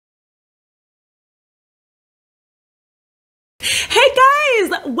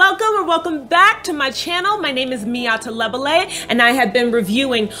welcome or welcome back to my channel. My name is Miyata Lebele, and I have been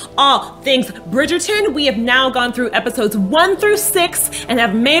reviewing all things Bridgerton. We have now gone through episodes 1 through 6 and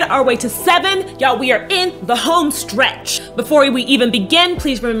have made our way to 7. Y'all, we are in the home stretch. Before we even begin,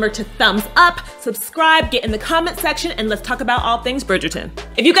 please remember to thumbs up, subscribe, get in the comment section, and let's talk about all things Bridgerton.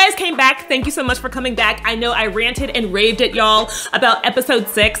 If you guys came back, thank you so much for coming back. I know I ranted and raved at y'all about episode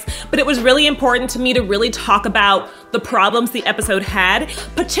 6, but it was really important to me to really talk about the problems the episode had,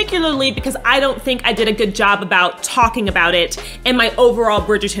 particularly because I don't think I did a good job about talking about it in my overall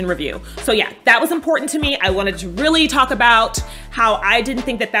Bridgerton review. So yeah, that was important to me. I wanted to really talk about how I didn't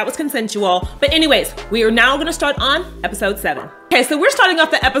think that that was consensual. But anyways, we are now gonna start on episode 7. Okay, so we're starting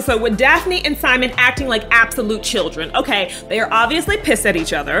off the episode with Daphne and Simon acting like absolute children. Okay, they are obviously pissed at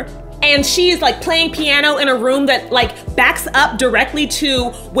each other. And she's like playing piano in a room that like backs up directly to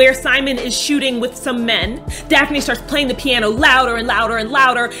where Simon is shooting with some men. Daphne starts playing the piano louder and louder and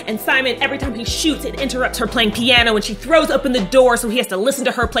louder, and Simon, every time he shoots, it interrupts her playing piano, and she throws open the door so he has to listen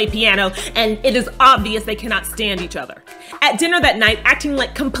to her play piano, and it is obvious they cannot stand each other. At dinner that night, acting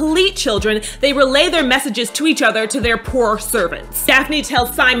like complete children, they relay their messages to each other to their poor servants. Daphne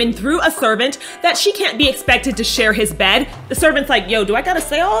tells Simon through a servant that she can't be expected to share his bed. The servant's like, yo, do I gotta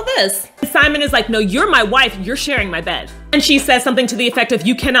say all this? Simon is like, no, you're my wife, you're sharing my bed. And she says something to the effect of,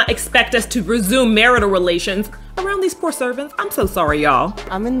 you cannot expect us to resume marital relations around these poor servants. I'm so sorry, y'all.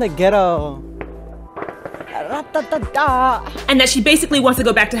 I'm in the ghetto. And that she basically wants to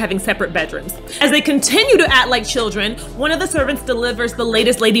go back to having separate bedrooms. As they continue to act like children, one of the servants delivers the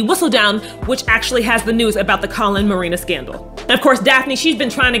latest Lady Whistledown, which actually has the news about the Colin Marina scandal. And of course, Daphne, she's been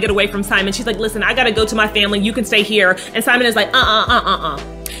trying to get away from Simon. She's like, listen, I gotta go to my family, you can stay here. And Simon is like,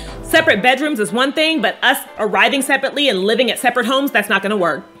 Separate bedrooms is one thing, but us arriving separately and living at separate homes, that's not gonna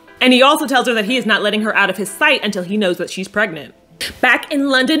work. And he also tells her that he is not letting her out of his sight until he knows that she's pregnant. Back in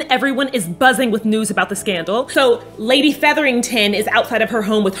London, everyone is buzzing with news about the scandal. So Lady Featherington is outside of her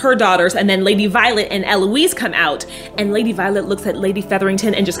home with her daughters, and then Lady Violet and Eloise come out, and Lady Violet looks at Lady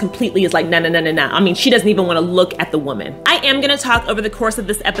Featherington and just completely is like, nah. I mean, she doesn't even want to look at the woman. I am gonna talk over the course of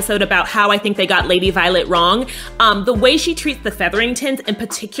this episode about how I think they got Lady Violet wrong. The way she treats the Featheringtons in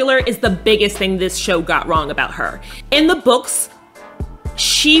particular is the biggest thing this show got wrong about her. In the books,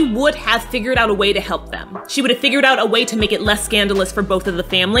 she would have figured out a way to help them. She would have figured out a way to make it less scandalous for both of the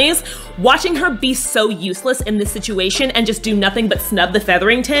families. Watching her be so useless in this situation and just do nothing but snub the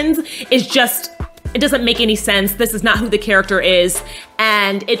Featheringtons is just, it doesn't make any sense. This is not who the character is,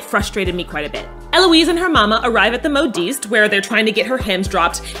 and it frustrated me quite a bit. Eloise and her mama arrive at the modiste where they're trying to get her hems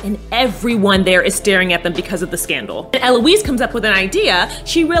dropped, and everyone there is staring at them because of the scandal. And Eloise comes up with an idea.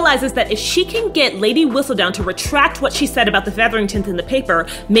 She realizes that if she can get Lady Whistledown to retract what she said about the Featheringtons in the paper,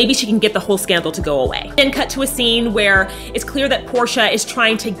 maybe she can get the whole scandal to go away. Then cut to a scene where it's clear that Portia is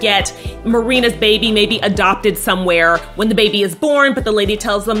trying to get Marina's baby maybe adopted somewhere when the baby is born, but the lady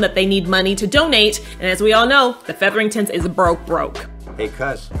tells them that they need money to donate, and as we all know, the Featheringtons is broke. Hey,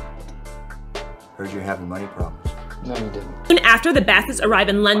 cuz. Heard you're having money problems. No, you didn't. Soon after, the Bassets arrive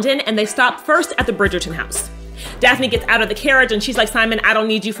in London, and they stop first at the Bridgerton house. Daphne gets out of the carriage and she's like, Simon, I don't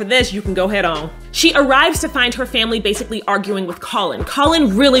need you for this, you can go head on. She arrives to find her family basically arguing with Colin.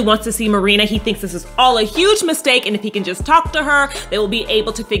 Colin really wants to see Marina. He thinks this is all a huge mistake, and if he can just talk to her, they will be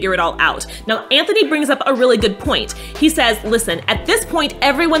able to figure it all out. Now, Anthony brings up a really good point. He says, listen, at this point,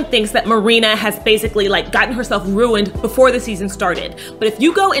 everyone thinks that Marina has basically like gotten herself ruined before the season started. But if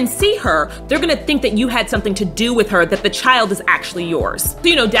you go and see her, they're gonna think that you had something to do with her, that the child is actually yours. So,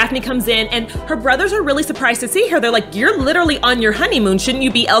 you know, Daphne comes in and her brothers are really surprised to see her. They're like, you're literally on your honeymoon. Shouldn't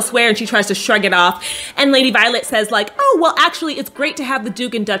you be elsewhere? And she tries to shrug it off. And Lady Violet says like, oh, well, actually, it's great to have the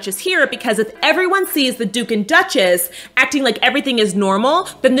Duke and Duchess here, because if everyone sees the Duke and Duchess acting like everything is normal,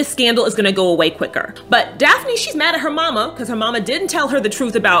 then this scandal is gonna go away quicker. But Daphne, she's mad at her mama because her mama didn't tell her the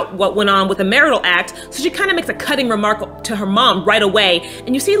truth about what went on with the marital act. So she kind of makes a cutting remark to her mom right away.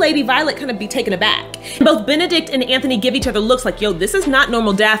 And you see Lady Violet kind of be taken aback. Both Benedict and Anthony give each other looks like, yo, this is not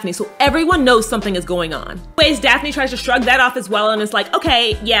normal Daphne. So everyone knows something is going on. Anyways, Daphne tries to shrug that off as well and is like,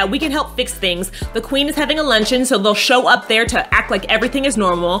 okay, yeah, we can help fix things. The Queen is having a luncheon, so they'll show up there to act like everything is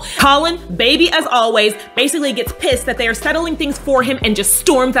normal. Colin, baby as always, basically gets pissed that they are settling things for him and just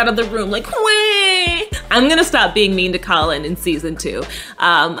storms out of the room like, wait. I'm gonna stop being mean to Colin in season 2.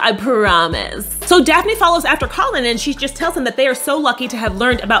 I promise. So Daphne follows after Colin and she just tells him that they are so lucky to have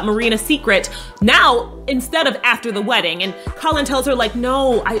learned about Marina's secret now instead of after the wedding. And Colin tells her like,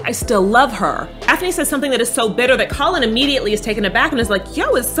 no, I still love her. Daphne says something that is so bitter that Colin immediately is taken aback and is like,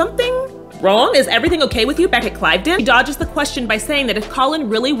 yo, is something wrong? Is everything okay with you back at Cliveden? She dodges the question by saying that if Colin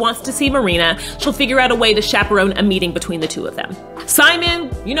really wants to see Marina, she'll figure out a way to chaperone a meeting between the two of them. Simon,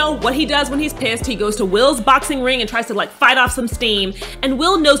 you know what he does when he's pissed, he goes to Will's boxing ring and tries to like fight off some steam, and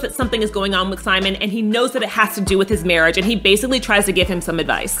Will knows that something is going on with Simon, and he knows that it has to do with his marriage, and he basically tries to give him some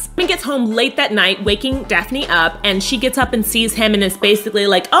advice. Simon gets home late that night, waking Daphne up, and she gets up and sees him and is basically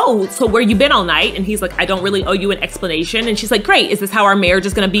like, oh, so where you been all night? And he's like, I don't really owe you an explanation. And she's like, great, is this how our marriage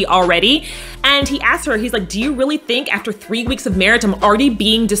is gonna be already? And he asks her, he's like, do you really think after 3 weeks of marriage I'm already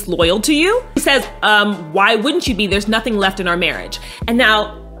being disloyal to you? He says, why wouldn't you be? There's nothing left in our marriage. And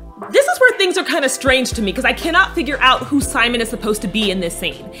now, this is where things are kind of strange to me because I cannot figure out who Simon is supposed to be in this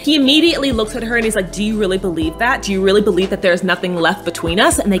scene. He immediately looks at her and he's like, do you really believe that? Do you really believe that there's nothing left between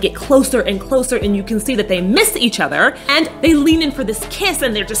us? And they get closer and closer, and you can see that they miss each other, and they lean in for this kiss,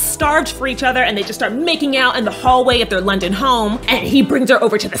 and they're just starved for each other, and they just start making out in the hallway of their London home. And he brings her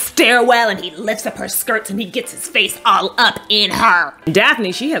over to the stairwell and he lifts up her skirts and he gets his face all up in her.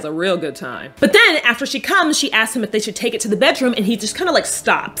 Daphne, she has a real good time. But then after she comes, she asks him if they should take it to the bedroom, and he just kind of like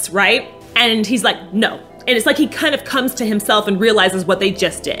stops, right? And he's like, no. And it's like he kind of comes to himself and realizes what they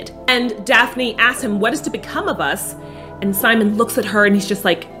just did. And Daphne asks him, what is to become of us? And Simon looks at her and he's just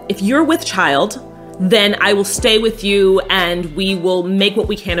like, if you're with child, then I will stay with you and we will make what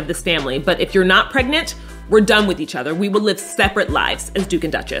we can of this family. But if you're not pregnant, we're done with each other. We will live separate lives as Duke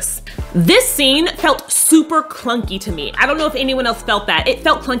and Duchess. This scene felt super clunky to me. I don't know if anyone else felt that. It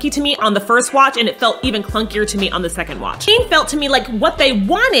felt clunky to me on the first watch, and it felt even clunkier to me on the second watch. It felt to me like what they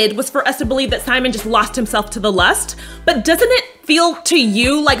wanted was for us to believe that Simon just lost himself to the lust, but doesn't it feel to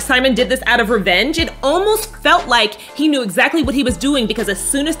you like Simon did this out of revenge? It almost felt like he knew exactly what he was doing, because as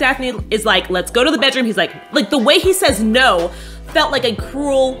soon as Daphne is like, let's go to the bedroom, he's like the way he says no felt like a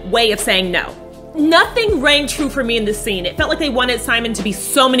cruel way of saying no. Nothing rang true for me in this scene. It felt like they wanted Simon to be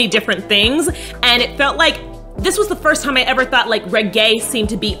so many different things, and it felt like this was the first time I ever thought like Rege seemed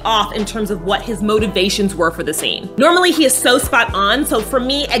to be off in terms of what his motivations were for the scene. Normally he is so spot on, so for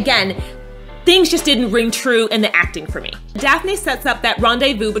me, again, things just didn't ring true in the acting for me. Daphne sets up that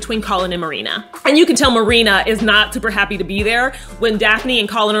rendezvous between Colin and Marina. And you can tell Marina is not super happy to be there. When Daphne and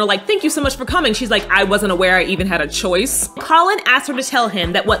Colin are like, thank you so much for coming, she's like, I wasn't aware I even had a choice. Colin asks her to tell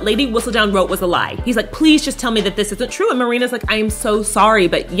him that what Lady Whistledown wrote was a lie. He's like, please just tell me that this isn't true. And Marina's like, I am so sorry,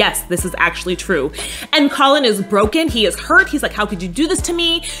 but yes, this is actually true. And Colin is broken, he is hurt. He's like, how could you do this to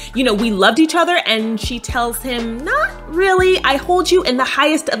me? You know, we loved each other. And she tells him, not really, I hold you in the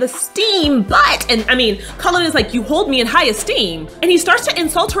highest of esteem, but, and I mean, Colin is like, you hold me in high esteem. And he starts to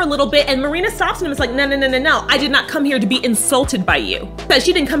insult her a little bit, and Marina stops him and is like, no, no, no, no, no. I did not come here to be insulted by you. That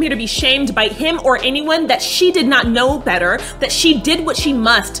she didn't come here to be shamed by him or anyone, that she did not know better, that she did what she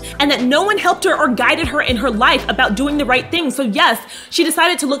must, and that no one helped her or guided her in her life about doing the right thing. So yes, she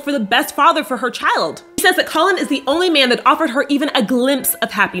decided to look for the best father for her child. She says that Colin is the only man that offered her even a glimpse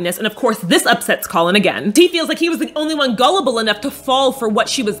of happiness. And of course, this upsets Colin again. He feels like he was the only one gullible enough to fall for what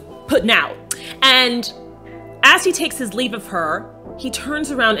she was putting out. And as he takes his leave of her, he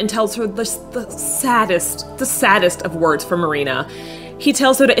turns around and tells her the saddest of words for Marina. He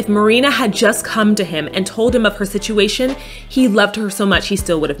tells her that if Marina had just come to him and told him of her situation, he loved her so much he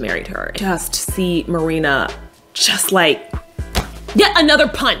still would have married her. Just see Marina just like, yet another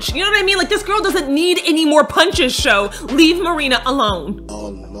punch. You know what I mean? Like, this girl doesn't need any more punches, show. Leave Marina alone. Oh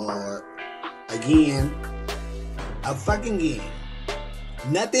Lord, again, a fucking again.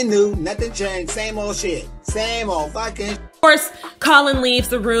 Nothing new, nothing changed, same old shit. Same old fucking. Of course, Colin leaves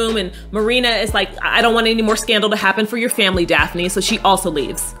the room and Marina is like, I don't want any more scandal to happen for your family, Daphne, so she also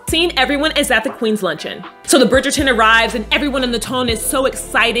leaves. Scene, everyone is at the Queen's luncheon. So the Bridgerton arrives and everyone in the tone is so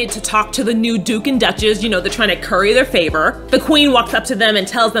excited to talk to the new Duke and Duchess. You know, they're trying to curry their favor. The Queen walks up to them and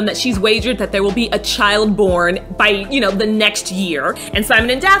tells them that she's wagered that there will be a child born by, you know, the next year. And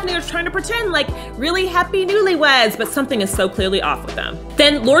Simon and Daphne are trying to pretend like really happy newlyweds, but something is so clearly off with them.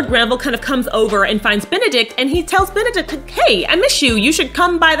 Then Lord Granville kind of comes over and finds Benedict, and he tells Benedict, hey, I miss you. You should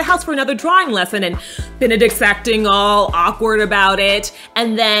come by the house for another drawing lesson. And Benedict's acting all awkward about it.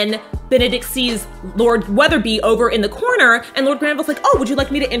 And then Benedict sees Lord Weatherby over in the corner, and Lord Granville's like, oh, would you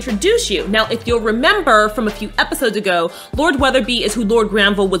like me to introduce you? Now, if you'll remember from a few episodes ago, Lord Weatherby is who Lord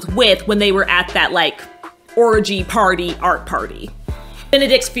Granville was with when they were at that like orgy party, art party.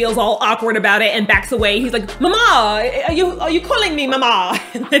 Benedict feels all awkward about it and backs away. He's like, Mama, are you calling me Mama?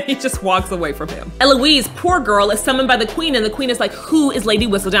 And then he just walks away from him. Eloise, poor girl, is summoned by the Queen, and the Queen is like, who is Lady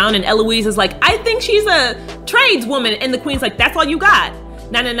Whistledown? And Eloise is like, I think she's a tradeswoman. And the Queen's like, that's all you got?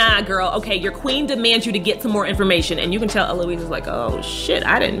 nah, girl. Okay, your queen demands you to get some more information. And you can tell Eloise is like, oh shit,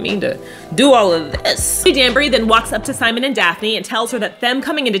 I didn't mean to do all of this. Lady Danbury then walks up to Simon and Daphne and tells her that them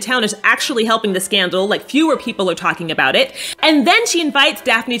coming into town is actually helping the scandal, like fewer people are talking about it. And then she invites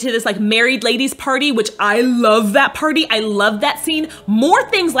Daphne to this like married ladies party, which I love that party. I love that scene. More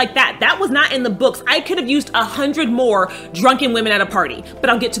things like that. That was not in the books. I could have used 100 more drunken women at a party, but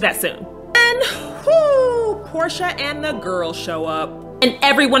I'll get to that soon. And whoo, Portia and the girls show up. And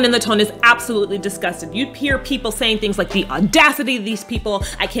everyone in the town is absolutely disgusted. You'd hear people saying things like, the audacity of these people.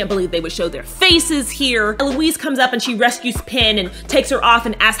 I can't believe they would show their faces here. Eloise comes up and she rescues Pin and takes her off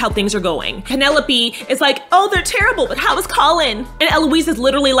and asks how things are going. Penelope is like, oh, they're terrible, but how is Colin? And Eloise is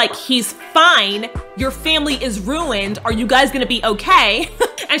literally like, he's fine. Your family is ruined. Are you guys gonna be okay?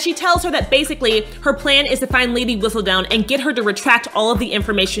 And she tells her that basically her plan is to find Lady Whistledown and get her to retract all of the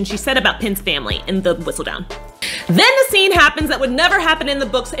information she said about Pin's family in the Whistledown. Then the scene happens that would never happen in the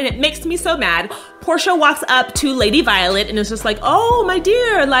books, and it makes me so mad. Portia walks up to Lady Violet and is just like, oh, my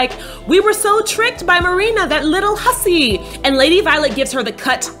dear, like, we were so tricked by Marina, that little hussy. And Lady Violet gives her the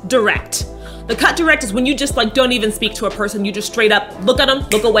cut direct. The cut direct is when you just like don't even speak to a person, you just straight up look at them,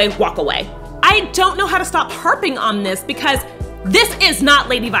 look away, walk away. I don't know how to stop harping on this because this is not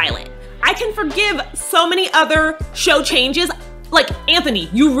Lady Violet. I can forgive so many other show changes. Like, Anthony,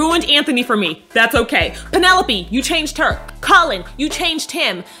 you ruined Anthony for me. That's okay. Penelope, you changed her. Colin, you changed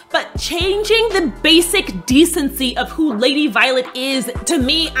him. But changing the basic decency of who Lady Violet is, to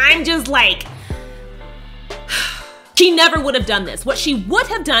me, I'm just like, she never would have done this. What she would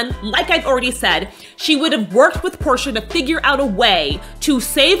have done, like I've already said, she would have worked with Portia to figure out a way to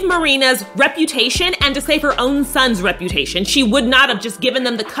save Marina's reputation and to save her own son's reputation. She would not have just given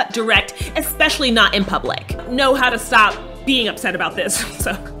them the cut direct, especially not in public. Know how to stop being upset about this,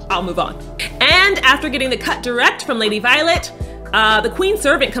 so I'll move on. And after getting the cut direct from Lady Violet, the queen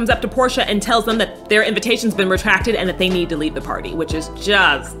servant comes up to Portia and tells them that their invitation's been retracted and that they need to leave the party, which is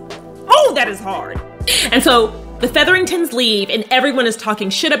just, oh, that is hard. And so the Featheringtons leave and everyone is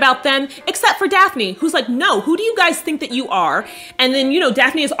talking shit about them, except for Daphne, who's like, no, who do you guys think that you are? And then, you know,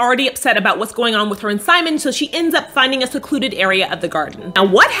 Daphne is already upset about what's going on with her and Simon, so she ends up finding a secluded area of the garden. Now,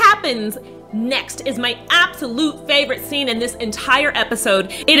 what happens next is my absolute favorite scene in this entire episode.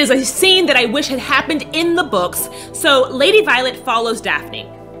 It is a scene that I wish had happened in the books. So Lady Violet follows Daphne.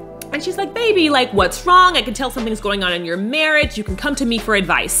 And she's like, baby, like, what's wrong? I can tell something's going on in your marriage. You can come to me for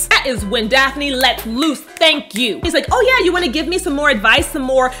advice. That is when Daphne lets loose. Thank you. He's like, oh yeah, you want to give me some more advice, some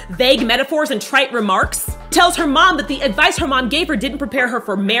more vague metaphors and trite remarks? Tells her mom that the advice her mom gave her didn't prepare her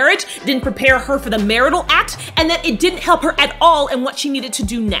for marriage, didn't prepare her for the marital act, and that it didn't help her at all in what she needed to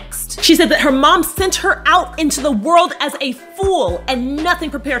do next. She said that her mom sent her out into the world as a fool and nothing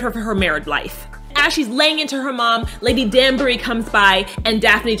prepared her for her married life. As she's laying into her mom, Lady Danbury comes by and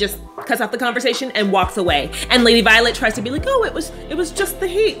Daphne just cuts off the conversation and walks away. And Lady Violet tries to be like, oh, it was just the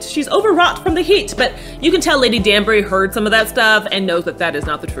heat. She's overwrought from the heat. But you can tell Lady Danbury heard some of that stuff and knows that that is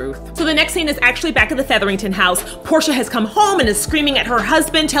not the truth. So the next scene is actually back at the Featherington house. Portia has come home and is screaming at her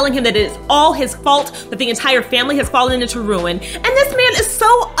husband, telling him that it is all his fault, that the entire family has fallen into ruin. And this man is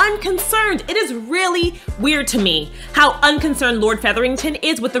so unconcerned. It is really weird to me how unconcerned Lord Featherington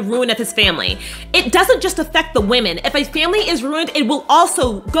is with the ruin of his family. It doesn't just affect the women. If a family is ruined, it will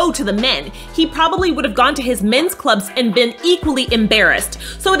also go to the men. He probably would have gone to his men's clubs and been equally embarrassed.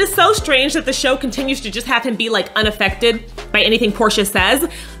 So it is so strange that the show continues to just have him be like unaffected by anything Portia says.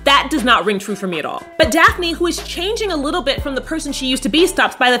 That does not ring true for me at all. But Daphne, who is changing a little bit from the person she used to be,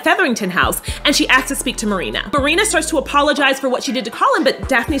 stops by the Featherington house and she asks to speak to Marina. Marina starts to apologize for what she did to Colin, but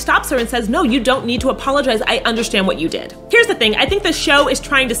Daphne stops her and says, no, you don't need to apologize. I understand what you did. Here's the thing. I think the show is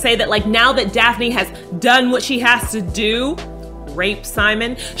trying to say that like now that Daphne has done what she has to do, rape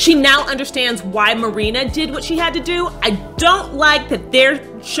Simon, she now understands why Marina did what she had to do. I don't like that they're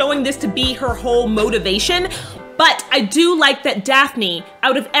showing this to be her whole motivation, but I do like that Daphne,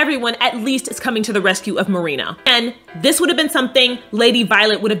 out of everyone, at least is coming to the rescue of Marina. And this would have been something Lady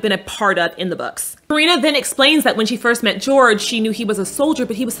Violet would have been a part of in the books. Marina then explains that when she first met George, she knew he was a soldier,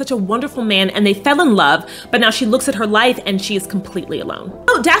 but he was such a wonderful man and they fell in love, but now she looks at her life and she is completely alone.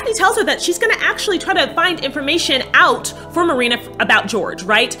 So Daphne tells her that she's gonna actually try to find information out for Marina about George,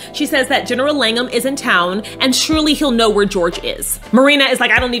 right? She says that General Langham is in town and surely he'll know where George is. Marina is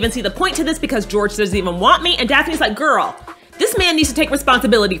like, I don't even see the point to this because George doesn't even want me. And Daphne's like, girl, This man needs to take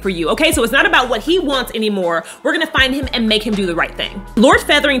responsibility for you, okay? So it's not about what he wants anymore. We're gonna find him and make him do the right thing. Lord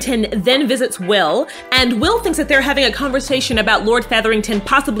Featherington then visits Will, and Will thinks that they're having a conversation about Lord Featherington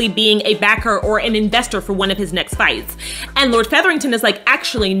possibly being a backer or an investor for one of his next fights. And Lord Featherington is like,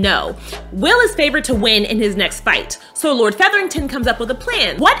 actually, no. Will is favored to win in his next fight. So Lord Featherington comes up with a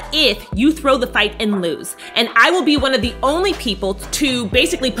plan. What if you throw the fight and lose? And I will be one of the only people to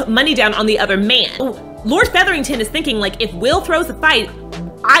basically put money down on the other man. Lord Featherington is thinking, like, if Will throws the fight,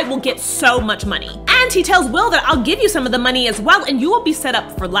 I will get so much money. And he tells Will that I'll give you some of the money as well and you will be set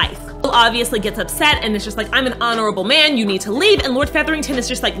up for life. Will obviously gets upset and it's just like, I'm an honorable man, you need to leave. And Lord Featherington is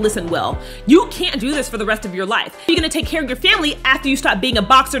just like, listen, Will, you can't do this for the rest of your life. You're gonna take care of your family after you stop being a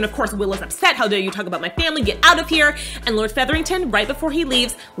boxer. And of course, Will is upset. How dare you talk about my family? Get out of here. And Lord Featherington, right before he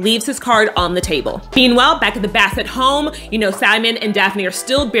leaves his card on the table. Meanwhile, back at the Bassett home, you know, Simon and Daphne are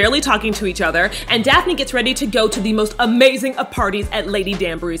still barely talking to each other. And Daphne gets ready to go to the most amazing of parties at Lady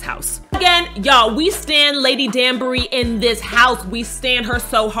Danbury's house. Again, y'all, we stan Lady Danbury in this house. We stan her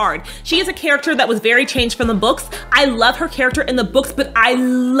so hard. She is a character that was very changed from the books. I love her character in the books, but I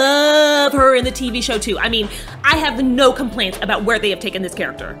love her in the TV show too. I mean, I have no complaints about where they have taken this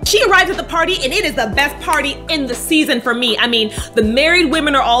character. She arrives at the party and it is the best party in the season for me. I mean, the married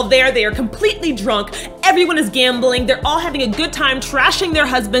women are all there. They are completely drunk. Everyone is gambling. They're all having a good time trashing their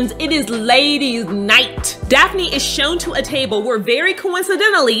husbands. It is ladies' night. Daphne is shown to a table where very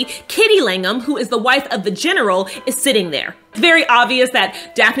coincidentally, Kitty Langham, who is the wife of the general, is sitting there. It's very obvious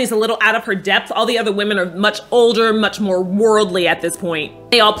that Daphne's a little out of her depth. All the other women are much older, much more worldly at this point.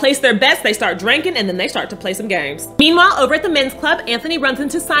 They all place their bets, they start drinking, and then they start to play some games. Meanwhile, over at the men's club, Anthony runs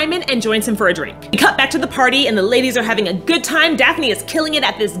into Simon and joins him for a drink. We cut back to the party and the ladies are having a good time. Daphne is killing it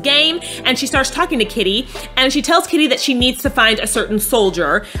at this game and she starts talking to Kitty and she tells Kitty that she needs to find a certain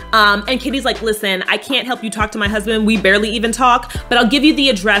soldier. And Kitty's like, listen, I can't help you talk to my husband. We barely even talk, but I'll give you the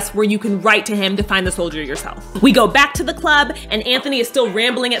address where you can write to him to find the soldier yourself. We go back to the club and Anthony is still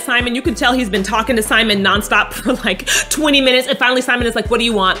rambling at Simon. You can tell he's been talking to Simon nonstop for like 20 minutes. And finally Simon is like, what do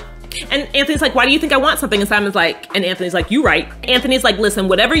you want? And Anthony's like, why do you think I want something? And Simon's like, and Anthony's like, you right. Anthony's like, listen,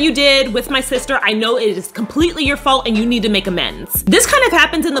 whatever you did with my sister, I know it is completely your fault and you need to make amends. This kind of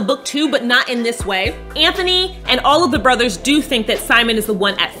happens in the book too, but not in this way. Anthony and all of the brothers do think that Simon is the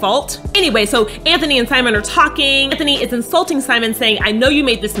one at fault. Anyway, so Anthony and Simon are talking. Anthony is insulting Simon saying, I know you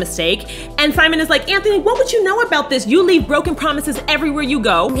made this mistake. And Simon is like, Anthony, what would you know about this? You leave broken promises everywhere you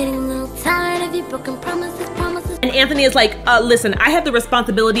go. I'm getting a little tired of your broken promises. And Anthony is like, listen, I have the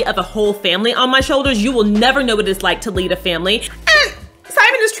responsibility of a whole family on my shoulders. You will never know what it's like to lead a family. And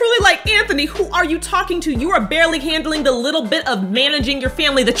Simon is truly like, Anthony, who are you talking to? You are barely handling the little bit of managing your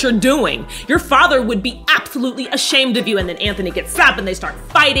family that you're doing. Your father would be absolutely ashamed of you. And then Anthony gets up and they start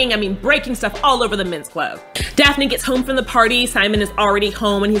fighting. I mean, breaking stuff all over the men's club. Daphne gets home from the party. Simon is already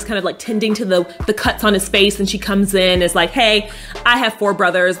home and he's kind of like tending to the cuts on his face. And she comes in, is like, hey, I have 4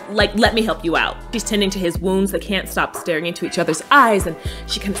 brothers. Like, let me help you out. She's tending to his wounds. They can't stop staring into each other's eyes. And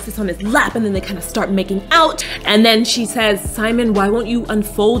she kind of sits on his lap and then they kind of start making out. And then she says, Simon, why won't you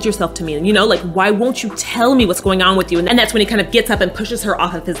unfold yourself to me? And you know, like, why won't you tell me what's going on with you? And that's when he kind of gets up and pushes her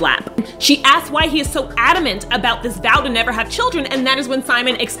off of his lap. She asks why he is so adamant about this vow to never have children. And that is when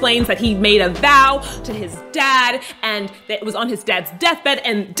Simon explains that he made a vow to his dad and that it was on his dad's deathbed,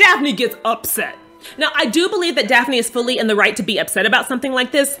 and Daphne gets upset. Now, I do believe that Daphne is fully in the right to be upset about something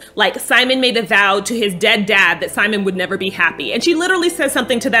like this. Like, Simon made a vow to his dead dad that Simon would never be happy. And she literally says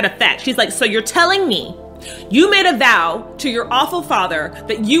something to that effect. She's like, so you're telling me you made a vow to your awful father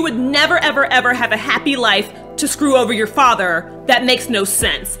that you would never, ever, ever have a happy life to screw over your father? That makes no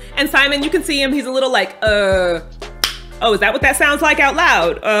sense. And Simon, you can see him, he's a little like, oh, is that what that sounds like out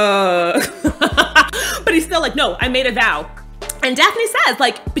loud? But he's still like, no, I made a vow. And Daphne says,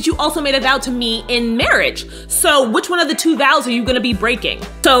 like, but you also made a vow to me in marriage. So which one of the 2 vows are you gonna be breaking?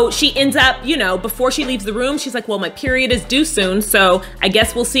 So she ends up, you know, before she leaves the room, she's like, well, my period is due soon, so I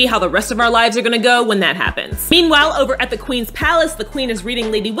guess we'll see how the rest of our lives are gonna go when that happens. Meanwhile, over at the Queen's palace, the Queen is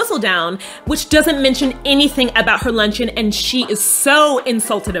reading Lady Whistledown, which doesn't mention anything about her luncheon, and she is so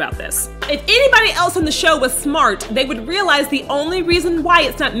insulted about this. If anybody else on the show was smart, they would realize the only reason why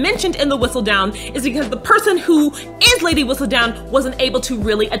it's not mentioned in the Whistledown is because the person who is Lady Whistledown wasn't able to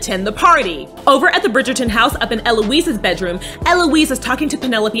really attend the party. Over at the Bridgerton house up in Eloise's bedroom, Eloise is talking to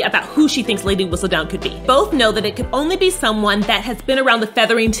Penelope about who she thinks Lady Whistledown could be. Both know that it could only be someone that has been around the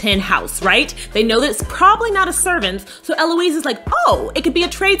Featherington house, right? They know that it's probably not a servant, so Eloise is like, oh, it could be a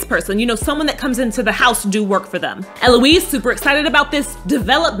tradesperson, you know, someone that comes into the house to do work for them. Eloise, super excited about this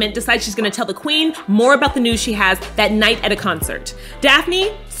development, decides she's gonna tell the Queen more about the news she has that night at a concert.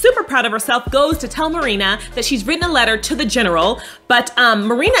 Daphne, super proud of herself, goes to tell Marina that she's written a letter to the general, but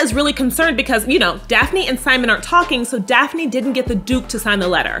Marina is really concerned because, you know, Daphne and Simon aren't talking, so Daphne didn't get the Duke to sign the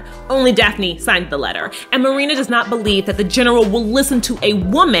letter. Only Daphne signed the letter. And Marina does not believe that the general will listen to a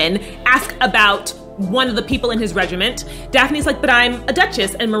woman ask about one of the people in his regiment. Daphne's like, but I'm a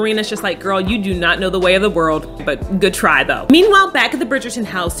duchess. And Marina's just like, girl, you do not know the way of the world, but good try though. Meanwhile, back at the Bridgerton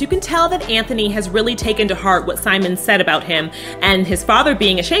house, you can tell that Anthony has really taken to heart what Simon said about him and his father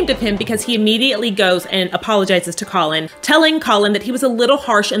being ashamed of him, because he immediately goes and apologizes to Colin, telling Colin that he was a little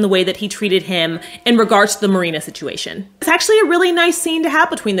harsh in the way that he treated him in regards to the Marina situation. It's actually a really nice scene to have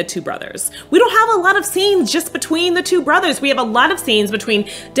between the two brothers. We don't have a lot of scenes just between the two brothers. We have a lot of scenes between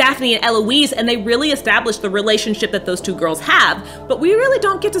Daphne and Eloise, and they really establish the relationship that those two girls have, but we really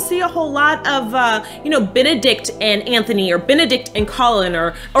don't get to see a whole lot of, you know, Benedict and Anthony, or Benedict and Colin,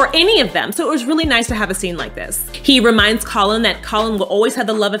 or any of them. So it was really nice to have a scene like this. He reminds Colin that Colin will always have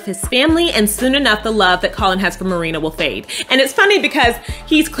the love of his family, and soon enough, the love that Colin has for Marina will fade. And it's funny because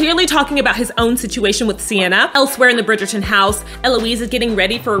he's clearly talking about his own situation with Sienna. Elsewhere in the Bridgerton house, Eloise is getting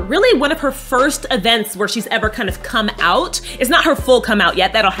ready for really one of her first events where she's ever kind of come out. It's not her full come out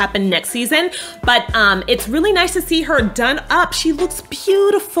yet, that'll happen next season, but it's really nice to see her done up. She looks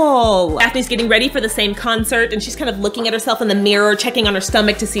beautiful. Daphne's getting ready for the same concert, and she's kind of looking at herself in the mirror, checking on her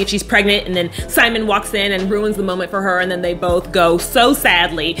stomach to see if she's pregnant, and then Simon walks in and ruins the moment for her, and then they both go so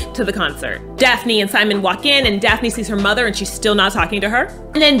sadly to the concert. Daphne and Simon walk in, and Daphne sees her mother, and she's still not talking to her.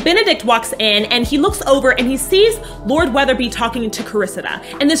 And then Benedict walks in, and he looks over and he sees Lord Weatherby talking to Cressida.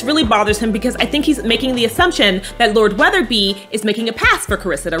 And this really bothers him because I think he's making the assumption that Lord Weatherby is making a pass for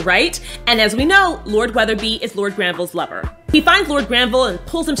Cressida, right? And as we know, Lord Weatherby is Lord Granville's lover. He finds Lord Granville and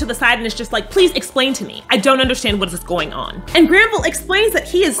pulls him to the side and is just like, please explain to me. I don't understand what is going on. And Granville explains that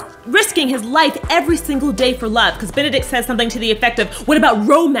he is risking his life every single day for love, because Benedict says something to the effect of, what about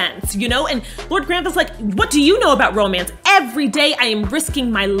romance, you know? And Lord Granville's like, what do you know about romance? Every day I am risking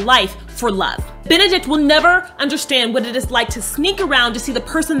my life for love. Benedict will never understand what it is like to sneak around to see the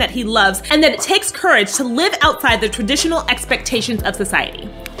person that he loves, and that it takes courage to live outside the traditional expectations of society.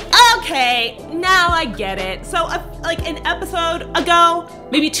 Okay, now I get it. So like an episode ago,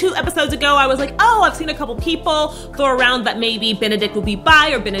 maybe 2 episodes ago, I was like, oh, I've seen a couple people throw around that maybe Benedict will be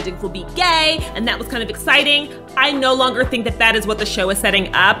bi or Benedict will be gay, and that was kind of exciting. I no longer think that that is what the show is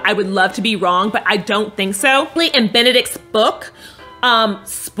setting up. I would love to be wrong, but I don't think so. In Benedict's book,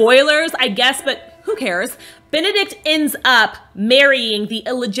 spoilers, I guess, but who cares? Benedict ends up marrying the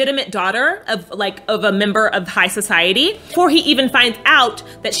illegitimate daughter of a member of high society, before he even finds out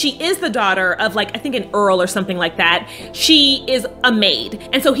that she is the daughter of I think an earl or something like that. She is a maid.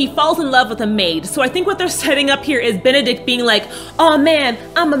 And so he falls in love with a maid. So I think what they're setting up here is Benedict being like, oh man,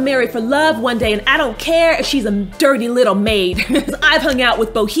 I'm gonna marry for love one day, and I don't care if she's a dirty little maid. I've hung out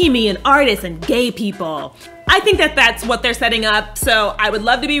with bohemian artists and gay people. I think that that's what they're setting up, so I would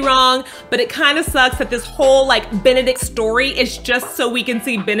love to be wrong, but it kind of sucks that this whole Benedict story is just so we can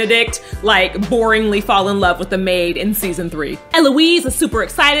see Benedict boringly fall in love with the maid in season 3. Eloise is super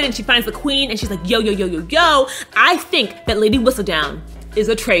excited, and she finds the queen, and she's like, yo, yo, yo, yo, yo, I think that Lady Whistledown is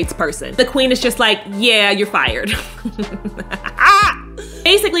a tradesperson. The queen is just like, yeah, you're fired.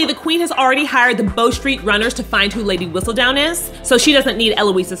 Basically, the queen has already hired the Bow Street runners to find who Lady Whistledown is, so she doesn't need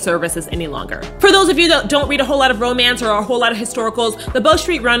Eloise's services any longer. For those of you that don't read a whole lot of romance or a whole lot of historicals, the Bow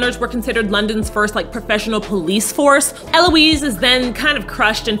Street runners were considered London's first professional police force. Eloise is then kind of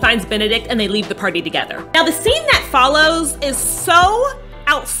crushed and finds Benedict, and they leave the party together. Now, the scene that follows is so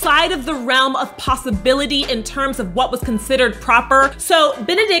outside of the realm of possibility in terms of what was considered proper. So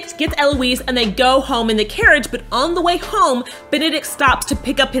Benedict gets Eloise and they go home in the carriage, but on the way home, Benedict stops to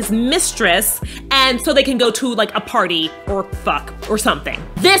pick up his mistress, and so they can go to a party or fuck or something.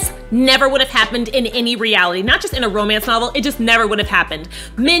 This never would have happened in any reality, not just in a romance novel, it just never would have happened.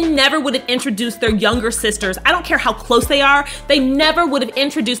 Men never would have introduced their younger sisters. I don't care how close they are, they never would have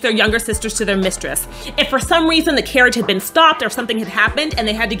introduced their younger sisters to their mistress. If for some reason the carriage had been stopped or something had happened and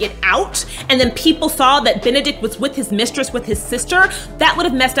they had to get out, and then people saw that Benedict was with his mistress, with his sister, that would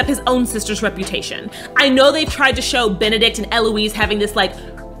have messed up his own sister's reputation. I know they've tried to show Benedict and Eloise having this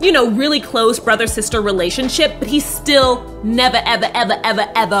really close brother-sister relationship, but he still never, ever, ever,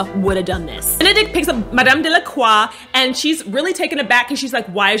 ever, ever would have done this. Benedict picks up Madame Delacroix, and she's really taken aback, and she's like,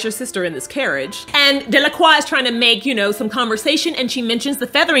 why is your sister in this carriage? And Delacroix is trying to make, some conversation, and she mentions the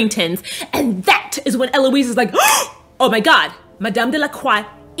Featheringtons, and that is when Eloise is like, oh my God, Madame Delacroix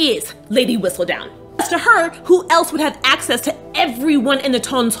is Lady Whistledown. To her, who else would have access to everyone in the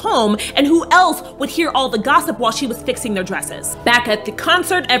Ton's home, and who else would hear all the gossip while she was fixing their dresses? Back at the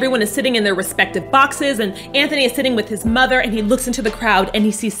concert, everyone is sitting in their respective boxes, and Anthony is sitting with his mother, and he looks into the crowd and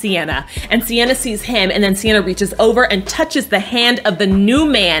he sees Sienna, and Sienna sees him, and then Sienna reaches over and touches the hand of the new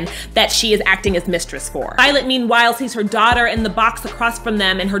man that she is acting as mistress for. Violet, meanwhile, sees her daughter in the box across from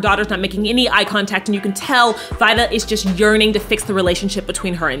them, and her daughter's not making any eye contact, and you can tell Violet is just yearning to fix the relationship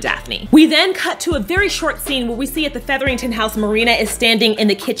between her and Daphne. We then cut to a very short scene where we see at the Featherington house, Marina is standing in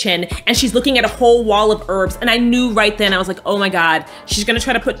the kitchen and she's looking at a whole wall of herbs, and I knew right then, I was like, oh my God, she's gonna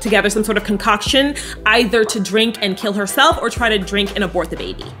try to put together some sort of concoction, either to drink and kill herself or try to drink and abort the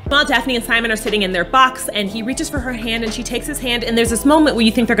baby. While Daphne and Simon are sitting in their box, and he reaches for her hand and she takes his hand, and there's this moment where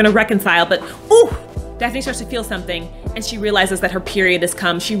you think they're gonna reconcile, but ooh, Daphne starts to feel something, and she realizes that her period has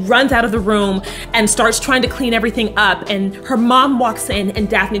come. She runs out of the room and starts trying to clean everything up, and her mom walks in, and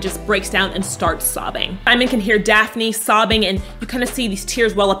Daphne just breaks down and starts sobbing. Simon can hear Daphne sobbing, and you kind of see these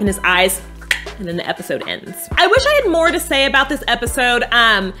tears well up in his eyes, and then the episode ends. I wish I had more to say about this episode.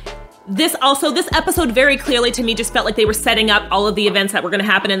 This episode very clearly to me just felt like they were setting up all of the events that were gonna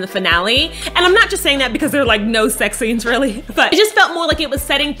happen in the finale. And I'm not just saying that because there are like no sex scenes really, but it just felt more like it was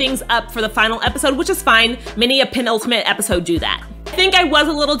setting things up for the final episode, which is fine. Many a penultimate episode do that. I think I was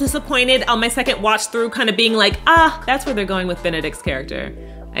a little disappointed on my second watch through, kind of being like, ah, that's where they're going with Benedict's character.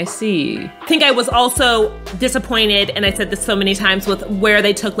 I see. I think I was also disappointed, and I said this so many times, with where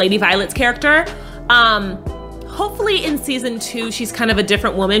they took Lady Violet's character. Hopefully in season 2, she's kind of a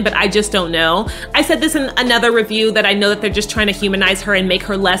different woman, but I just don't know. I said this in another review that I know that they're just trying to humanize her and make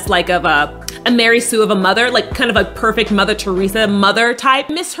her less like of a Mary Sue of a mother, like kind of a perfect Mother Teresa mother type.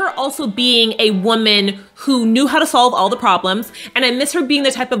 I miss her also being a woman who knew how to solve all the problems, and I miss her being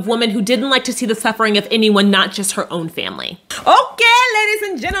the type of woman who didn't like to see the suffering of anyone, not just her own family. Okay, ladies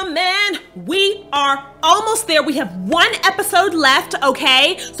and gentlemen, we are almost there. We have one episode left,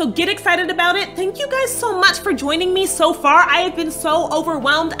 okay? So get excited about it. Thank you guys so much for joining me so far. I have been so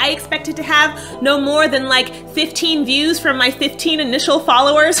overwhelmed. I expected to have no more than like 15 views from my 15 initial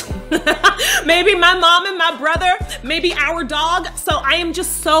followers. Maybe my mom and my brother, maybe our dog. So I am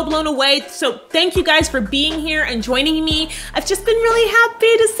just so blown away. So thank you guys for being here and joining me. I've just been really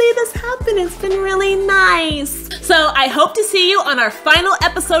happy to see this happen. It's been really nice. So I hope to see you on our final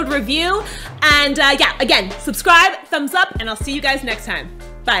episode review. And yeah, again, subscribe, thumbs up, and I'll see you guys next time.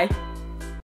 Bye.